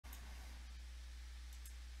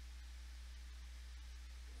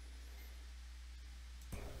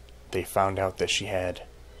they found out that she had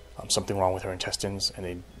something wrong with her intestines, and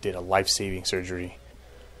they did a life-saving surgery.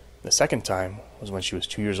 The second time was when she was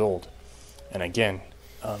 2 years old, and again,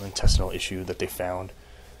 an intestinal issue that they found,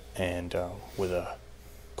 and with a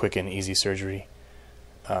quick and easy surgery,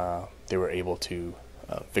 they were able to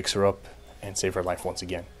fix her up and save her life once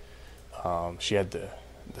again. She had the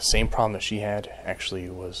same problem that she had actually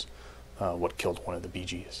was what killed one of the Bee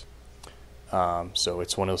Gees. So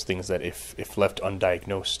it's one of those things that if left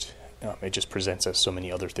undiagnosed, it just presents as so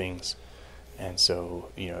many other things. And so,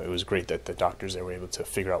 it was great that the doctors there were able to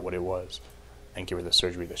figure out what it was and give her the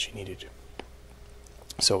surgery that she needed.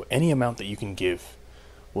 So any amount that you can give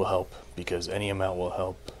will help, because any amount will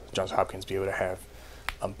help Johns Hopkins be able to have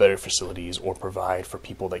better facilities or provide for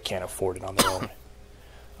people that can't afford it on their own.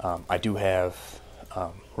 I do have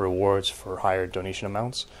rewards for higher donation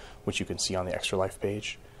amounts, which you can see on the Extra Life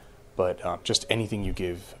page, but just anything you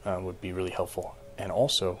give would be really helpful. And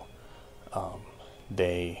also,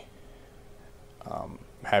 they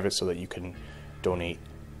have it so that you can donate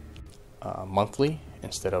monthly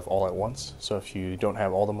instead of all at once. So if you don't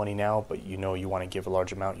have all the money now, but you want to give a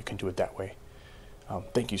large amount, you can do it that way.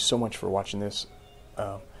 Thank you so much for watching this.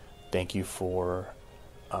 Thank you for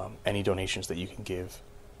any donations that you can give,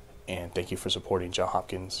 and thank you for supporting Johns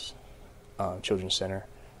Hopkins Children's Center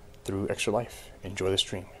through Extra Life. Enjoy the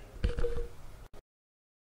stream.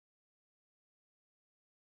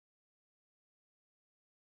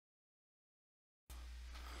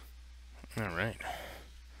 All right.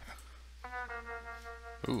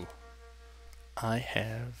 Ooh. I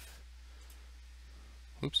have...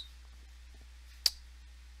 Oops.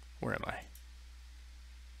 Where am I?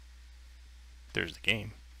 There's the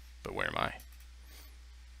game, but where am I?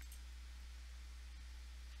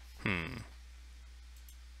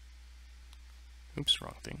 Oops,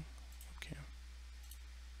 wrong thing. Okay.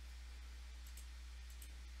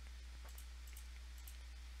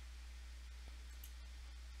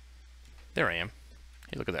 There I am.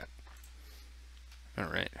 Hey, look at that.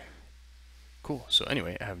 Alright. Cool. So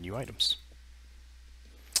anyway, I have new items.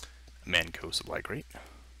 A Manco supply crate.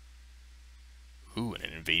 Ooh, and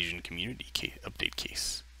an invasion community update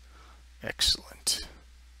case. Excellent.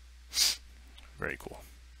 Very cool.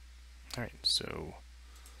 Alright, so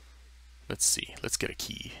let's see. Let's get a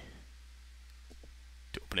key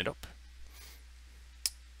to open it up.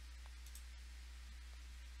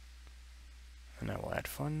 And I will add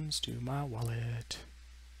funds to my wallet.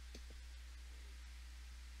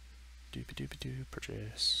 Doop-a-doop-a-doo,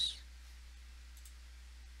 purchase.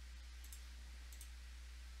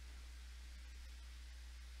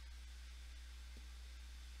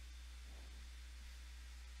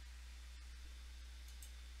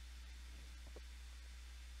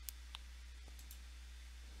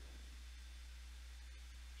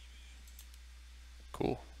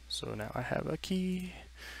 Cool. So now I have a key,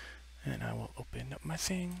 and I will open up my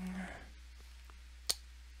thing.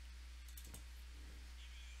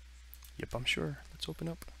 Yep, I'm sure. Let's open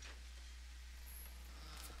up.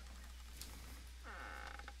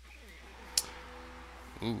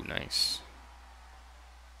 Ooh, nice.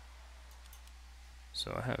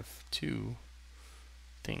 So I have two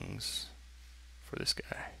things for this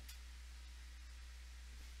guy.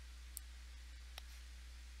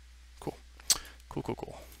 Cool. Cool, cool,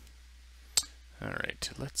 cool.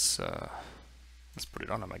 Alright, let's put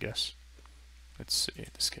it on him, I guess. Let's see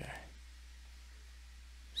this guy.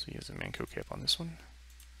 So he has a Manco cap on this one.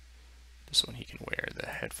 This one he can wear the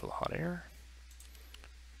head full of hot air.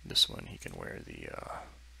 This one he can wear the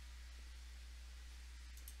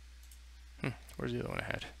where's the other one I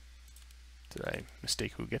had? Did I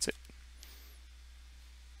mistake who gets it?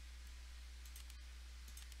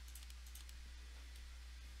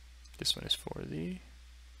 This one is for the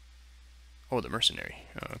the mercenary.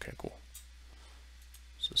 Oh, okay, cool.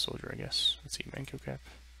 So soldier, I guess. Let's see, Manco cap,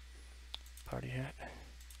 party hat.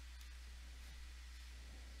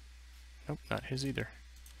 Nope, not his either.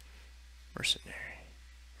 Mercenary.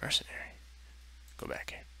 Mercenary. Go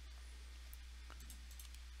back.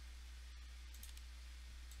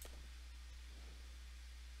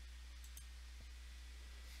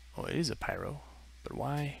 Oh, it is a pyro, but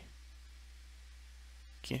why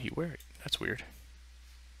can't he wear it? That's weird.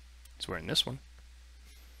 He's wearing this one.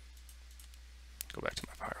 Go back to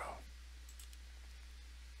my pyro.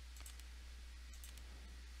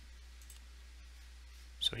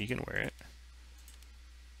 So he can wear it.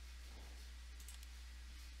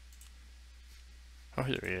 Oh,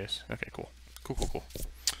 there he is. Okay, cool. Cool, cool, cool.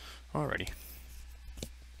 Alrighty.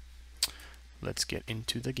 Let's get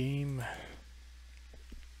into the game.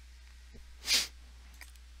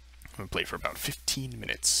 I'm going to play for about 15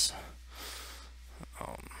 minutes.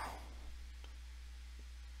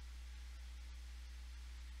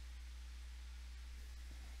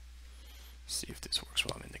 if this works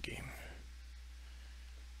while I'm in the game.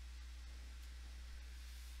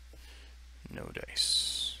 No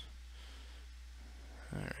dice.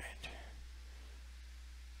 Alright.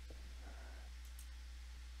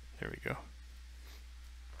 There we go.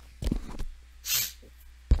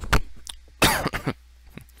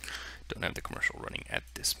 Don't have the commercial running at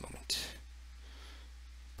this moment,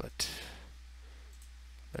 but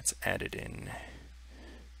let's add it in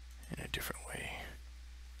a different way.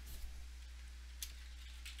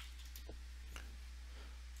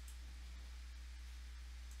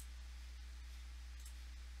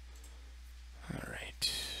 All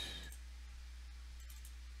right.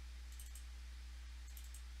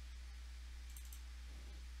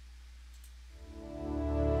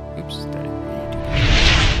 Oops, that didn't need.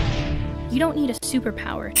 You don't need a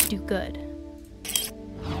superpower to do good.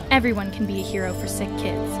 Everyone can be a hero for sick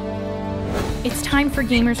kids. It's time for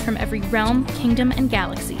gamers from every realm, kingdom, and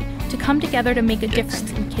galaxy to come together to make a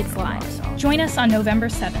difference in kids' lives. Join us on November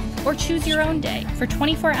 7th, or choose your own day for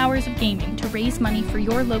 24 hours of gaming to raise money for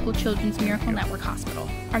your local Children's Miracle Network hospital.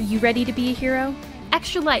 Are you ready to be a hero?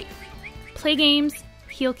 Extra light. Play games,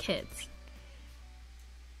 heal kids.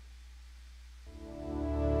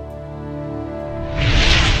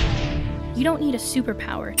 You don't need a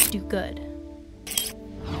superpower to do good.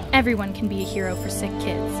 Everyone can be a hero for sick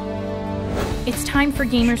kids. It's time for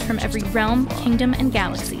gamers from every realm, kingdom, and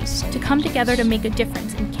galaxy to come together to make a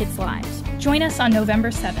difference in kids' lives. Join us on November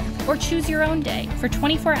 7th, or choose your own day for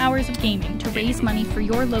 24 hours of gaming to raise money for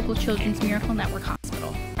your local Children's Miracle Network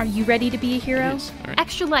hospital. Are you ready to be a hero? Right.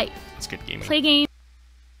 Extra light. It's good gaming. Play games.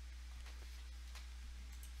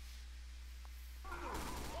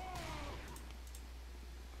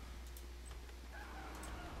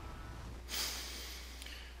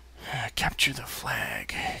 Capture the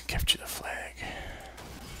flag. Capture the flag.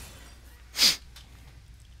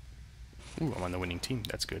 Ooh, I'm on the winning team.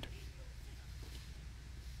 That's good.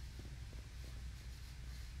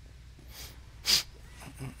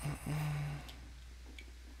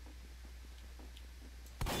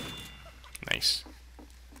 Nice.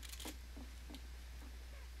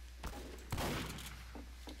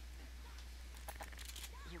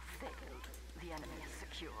 You failed. The enemy has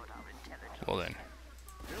secured our intelligence. Well then.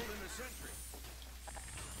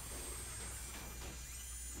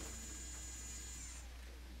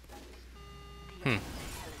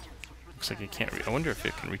 Looks like it can't. I wonder if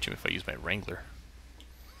it can reach him if I use my Wrangler.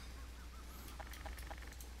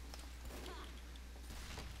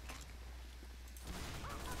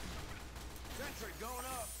 Sentry going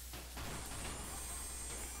up.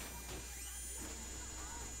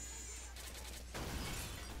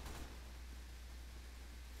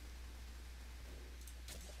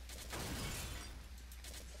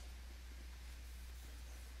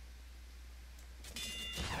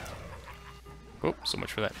 Oh, so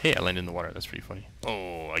much for that. Hey, I landed in the water. That's pretty funny.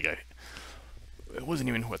 Oh, I got it. It wasn't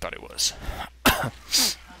even who I thought it was.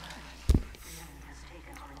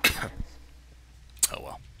 Oh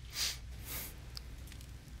well.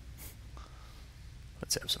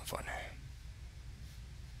 Let's have some fun.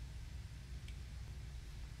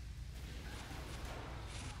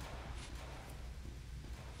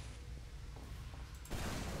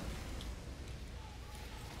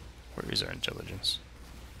 Where is our intelligence?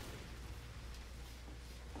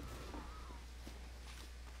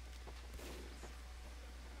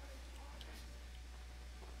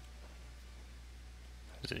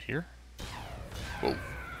 Is it here? Whoa.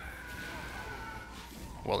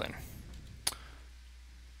 Well then.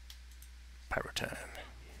 Pyro time.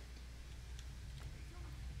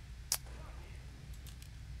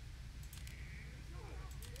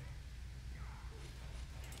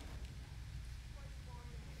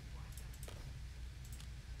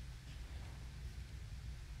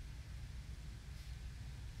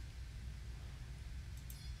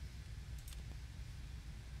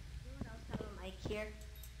 Mic here.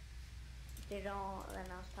 They don't, then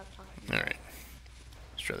I'll stop talking. Alright.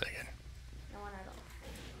 Let's try that again. No one at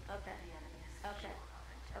all. Okay. Okay.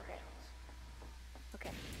 Okay. Okay.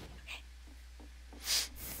 Okay.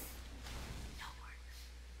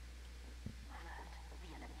 The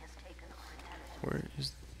enemy has taken our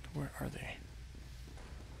intelligence. Where are they?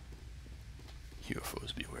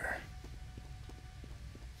 UFOs beware.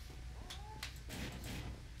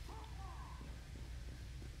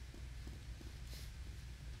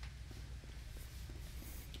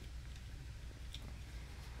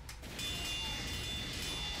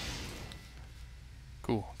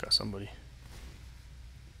 Cool, got somebody.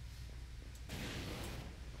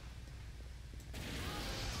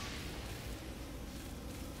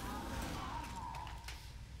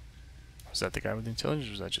 Was that the guy with the intelligence,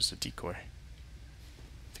 or was that just a decoy?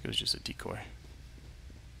 think it was just a decoy.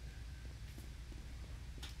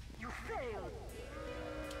 You failed.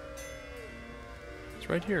 It's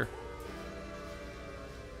right here.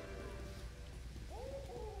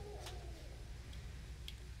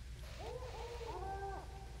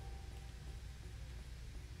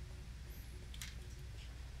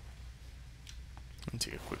 Let me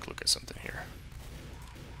take a quick look at something here.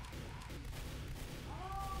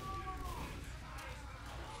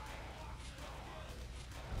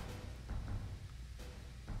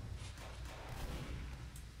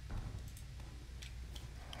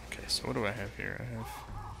 Okay, so what do I have here? I have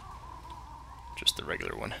just the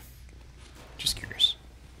regular one. Just curious.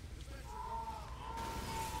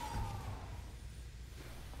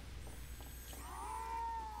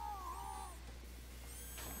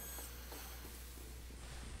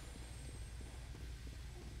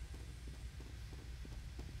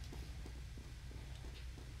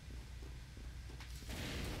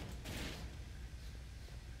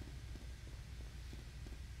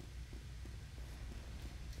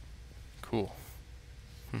 Cool.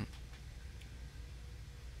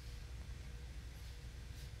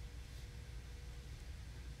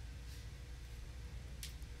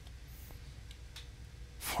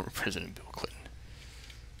 Former President Bill Clinton.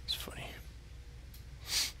 It's funny.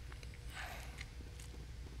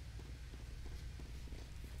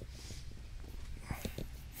 I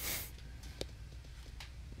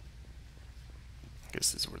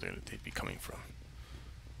guess this is where they'd be coming from,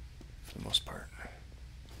 for the most part.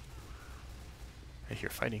 I hear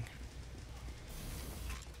fighting.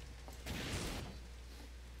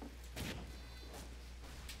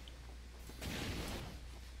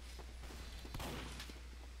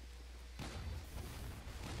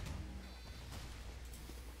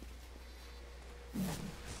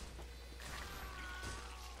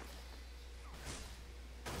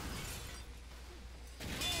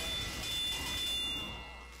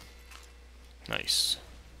 Nice.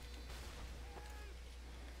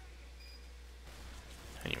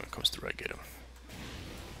 Anyone comes through, I get him.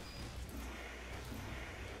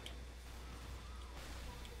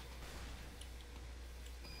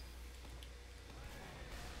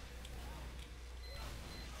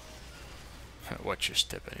 Watch your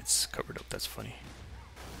step and it's covered up, that's funny.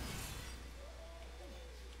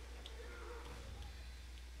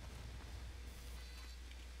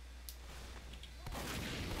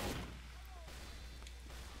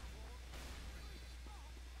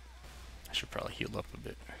 I should probably heal up a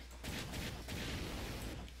bit.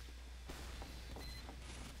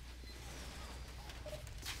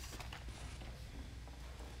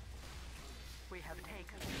 We have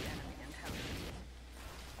taken the enemy intelligence.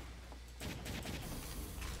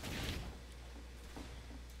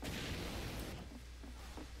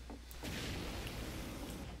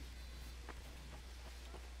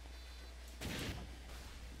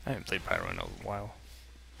 I haven't played Pyro in a while.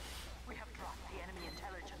 We have dropped the enemy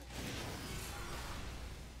intelligence.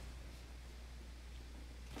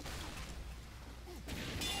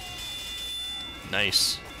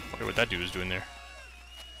 Nice. Wonder what that dude was doing there.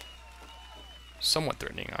 Somewhat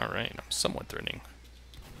threatening, alright. I'm somewhat threatening.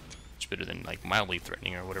 Much better than like mildly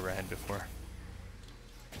threatening or whatever I had before.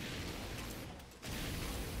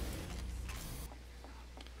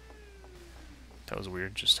 That was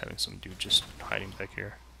weird, just having some dude just hiding back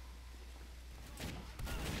here.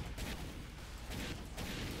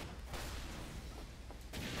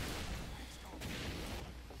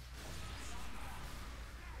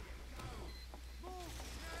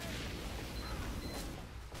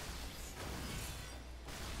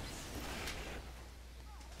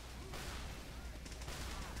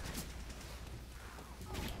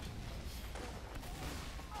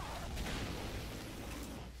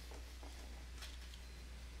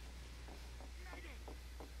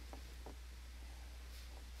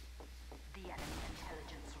 The enemy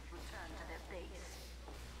intelligence will return to their base.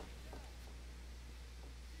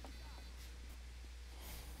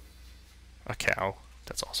 A cow.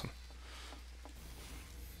 That's awesome.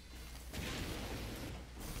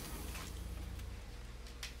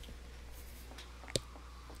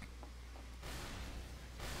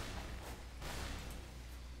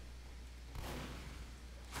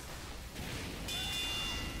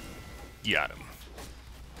 Got him.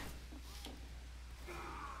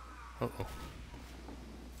 Uh-oh.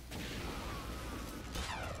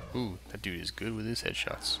 Ooh, that dude is good with his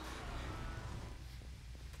headshots.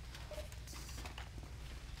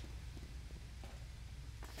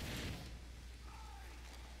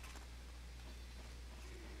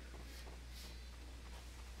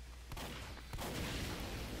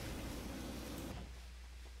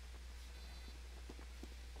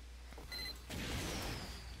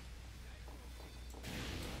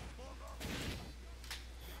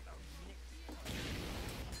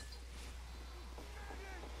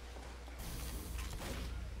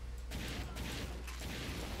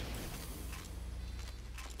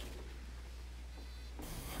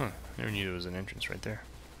 Never knew there was an entrance right there.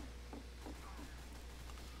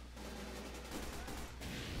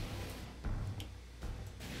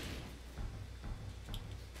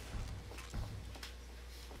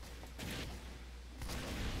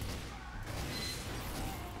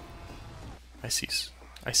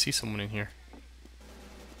 I see someone in here.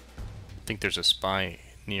 I think there's a spy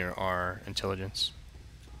near our intelligence.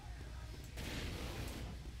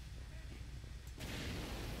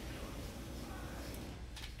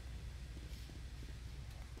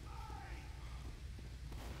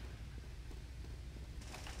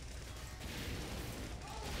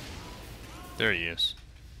 There he is.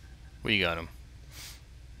 We got him.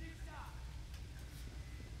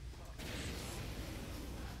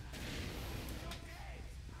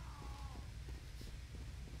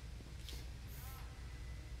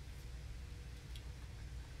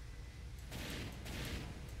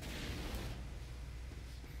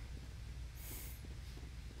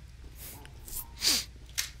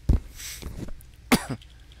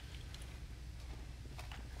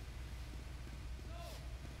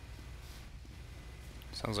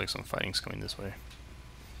 Sounds like some fighting's coming this way.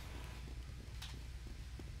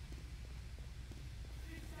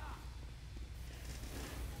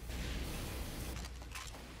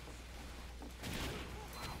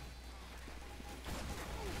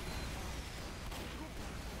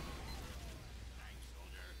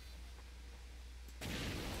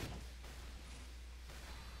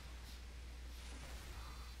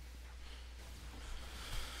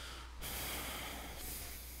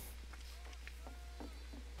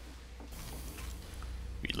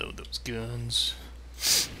 Reload those guns.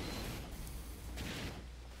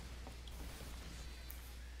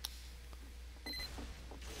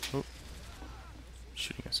 Oh,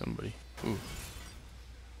 shooting at somebody. Ooh,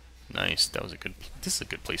 nice. That was a good. This is a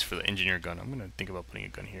good place for the engineer gun. I'm gonna think about putting a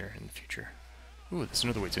gun here in the future. Ooh, there's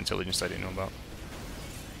another way to intelligence I didn't know about.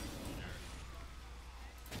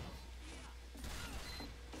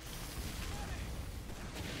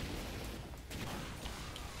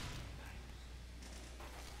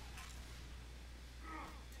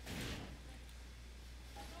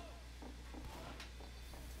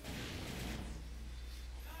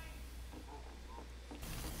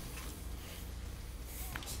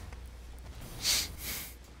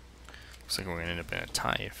 Looks like we're gonna end up in a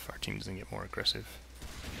tie if our team doesn't get more aggressive.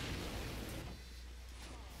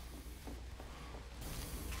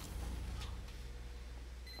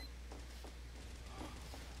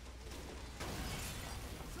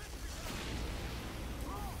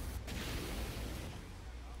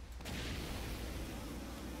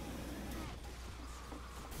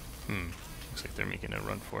 Looks like they're making a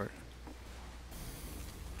run for it.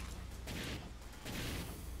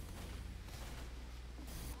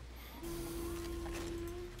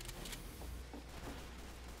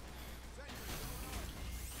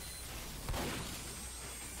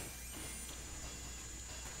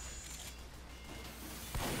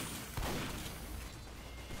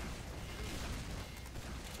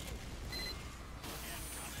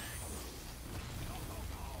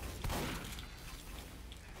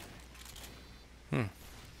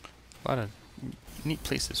 A lot of neat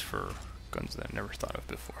places for guns that I've never thought of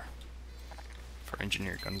before. For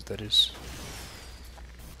engineer guns, that is.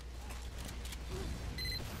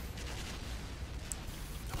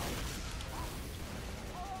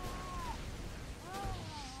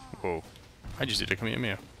 Whoa. I just did a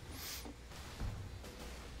Kamehameha.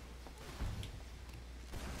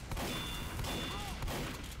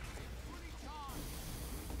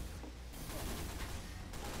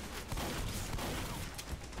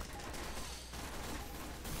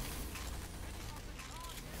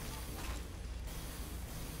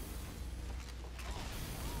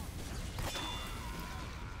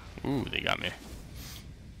 Ooh, they got me.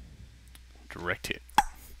 Direct hit.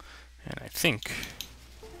 And I think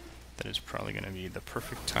that is probably going to be the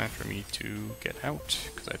perfect time for me to get out,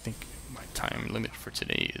 because I think my time limit for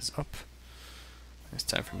today is up. It's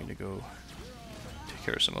time for me to go take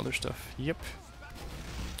care of some other stuff. Yep.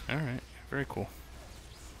 Alright, very cool.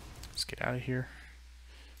 Let's get out of here.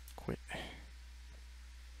 Quit.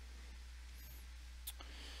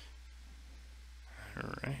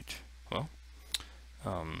 Alright. Well,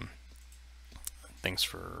 thanks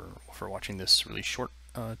for watching this really short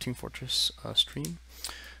Team Fortress stream.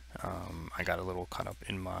 I got a little caught up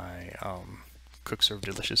in my Cook Serve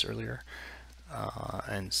Delicious earlier,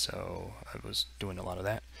 and so I was doing a lot of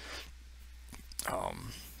that. I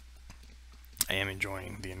am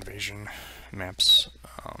enjoying the invasion maps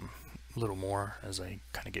a little more as I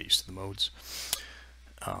kind of get used to the modes.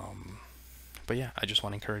 But yeah, I just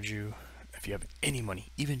want to encourage you, if you have any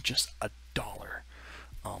money, even just $1,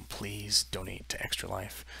 please donate to Extra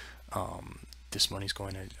Life. This money's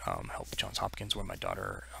going to help Johns Hopkins, where my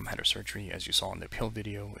daughter had her surgery, as you saw in the appeal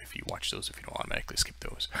video. If you watch those, if you don't automatically skip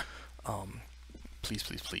those, please,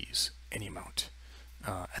 please, please, any amount.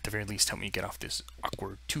 At the very least, help me get off this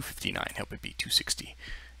awkward $259. Help it be $260,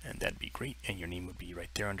 and that'd be great. And your name would be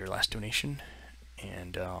right there under last donation.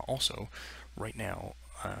 And also, right now,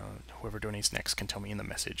 whoever donates next can tell me in the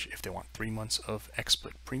message if they want 3 months of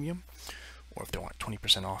XSplit Premium, or if they want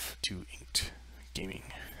 20% off to Inked Gaming.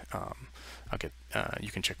 I'll get.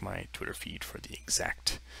 You can check my Twitter feed for the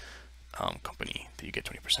exact company that you get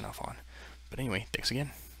 20% off on. But anyway, thanks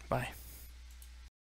again. Bye.